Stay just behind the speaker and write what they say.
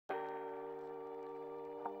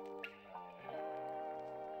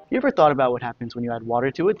You ever thought about what happens when you add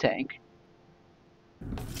water to a tank,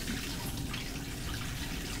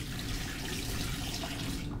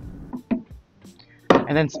 and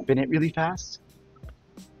then spin it really fast?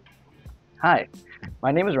 Hi,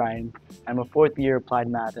 my name is Ryan. I'm a 4th year applied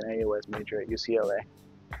math and AOS major at UCLA.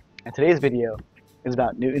 And today's video is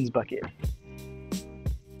about Newton's bucket.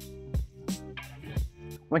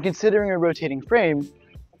 When considering a rotating frame,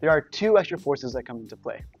 there are 2 extra forces that come into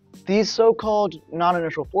play. These so-called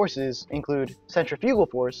non-inertial forces include centrifugal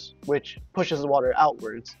force, which pushes the water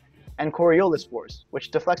outwards, and Coriolis force,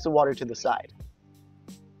 which deflects the water to the side.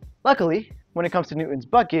 Luckily, when it comes to Newton's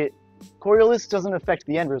bucket, Coriolis doesn't affect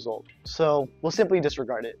the end result, so we'll simply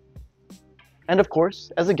disregard it. And of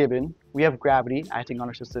course, as a given, we have gravity acting on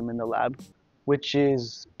our system in the lab, which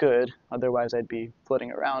is good, otherwise I'd be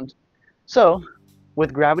floating around. So,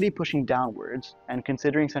 with gravity pushing downwards and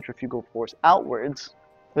considering centrifugal force outwards,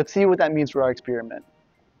 let's see what that means for our experiment.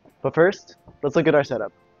 But first, let's look at our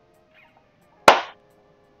setup.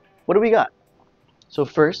 What do we got? So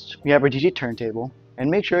first, we have our DJ turntable, and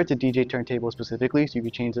make sure it's a DJ turntable specifically so you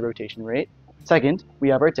can change the rotation rate. Second, we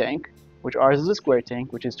have our tank, which ours is a square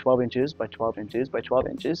tank, which is 12 inches by 12 inches by 12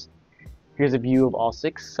 inches. Here's a view of all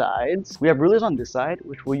 6 sides. We have rulers on this side,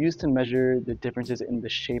 which we'll use to measure the differences in the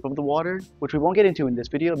shape of the water, which we won't get into in this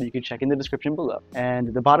video, but you can check in the description below.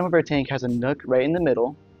 And the bottom of our tank has a nook right in the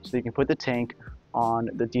middle, so you can put the tank on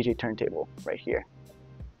the DJ turntable right here.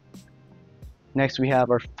 Next, we have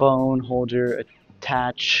our phone holder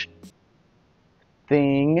attach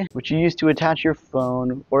thing, which you use to attach your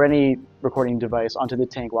phone or any recording device onto the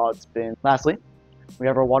tank while it spins. Lastly, we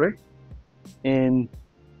have our water in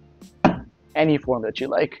any form that you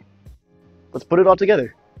like. Let's put it all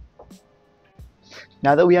together.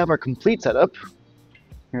 Now that we have our complete setup,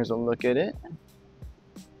 here's a look at it.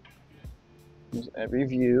 Here's every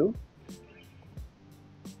view.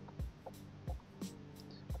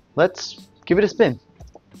 Let's give it a spin.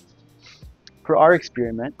 For our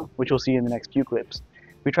experiment, which we'll see in the next few clips,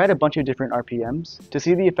 we tried a bunch of different RPMs to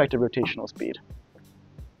see the effect of rotational speed.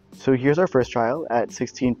 So here's our first trial at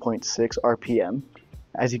 16.6 RPM.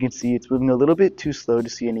 As you can see, it's moving a little bit too slow to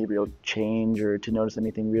see any real change or to notice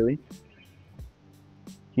anything really.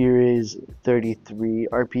 Here is 33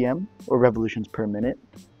 RPM, or revolutions per minute.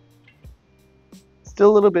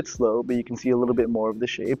 Still a little bit slow, but you can see a little bit more of the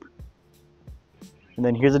shape. And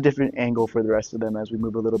then here's a different angle for the rest of them as we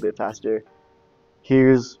move a little bit faster.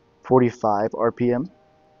 Here's 45 RPM.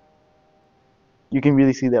 You can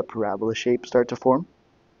really see that parabola shape start to form.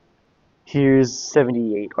 Here's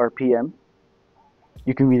 78 RPM.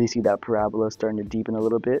 You can really see that parabola starting to deepen a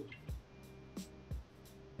little bit.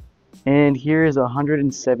 And here is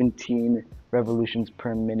 117 revolutions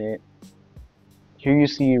per minute. Here you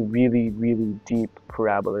see a really, really deep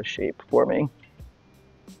parabola shape forming.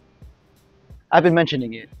 I've been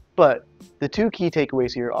mentioning it, but the 2 key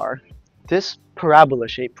takeaways here are this parabola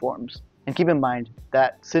shape forms. And keep in mind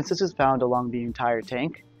that since this is found along the entire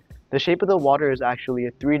tank, the shape of the water is actually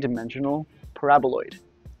a 3-dimensional paraboloid.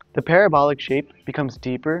 The parabolic shape becomes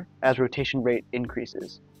deeper as rotation rate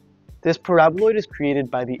increases. This paraboloid is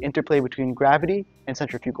created by the interplay between gravity and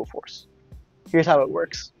centrifugal force. Here's how it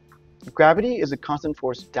works. Gravity is a constant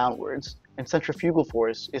force downwards, and centrifugal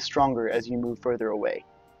force is stronger as you move further away,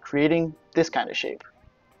 creating this kind of shape.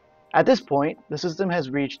 At this point, the system has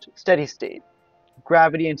reached steady state.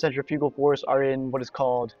 Gravity and centrifugal force are in what is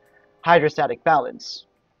called hydrostatic balance,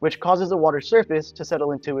 which causes the water surface to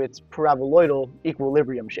settle into its paraboloidal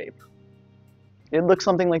equilibrium shape. It looks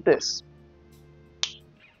something like this.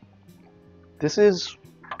 This is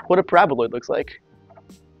what a paraboloid looks like.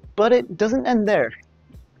 But it doesn't end there.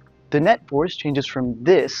 The net force changes from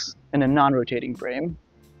this in a non-rotating frame.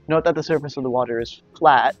 Note that the surface of the water is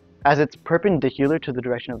flat, as it's perpendicular to the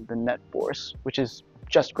direction of the net force, which is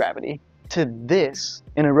just gravity, to this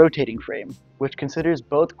in a rotating frame, which considers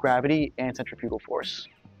both gravity and centrifugal force.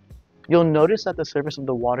 You'll notice that the surface of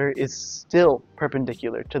the water is still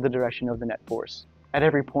perpendicular to the direction of the net force at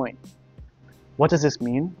every point. What does this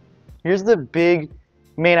mean? Here's the big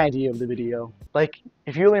main idea of the video. Like,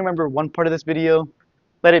 if you only remember one part of this video,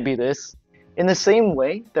 let it be this. In the same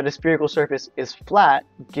way that a spherical surface is flat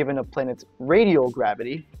given a planet's radial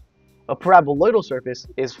gravity, a paraboloidal surface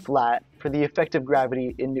is flat for the effective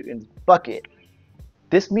gravity in Newton's bucket.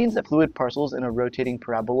 This means that fluid parcels in a rotating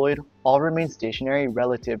paraboloid all remain stationary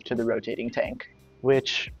relative to the rotating tank,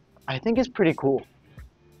 which I think is pretty cool.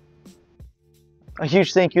 A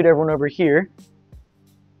huge thank you to everyone over here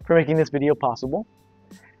for making this video possible.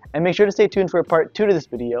 And make sure to stay tuned for part 2 to this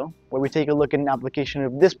video, where we take a look at an application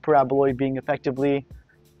of this paraboloid being effectively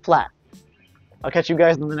flat. I'll catch you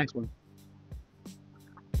guys in the next one.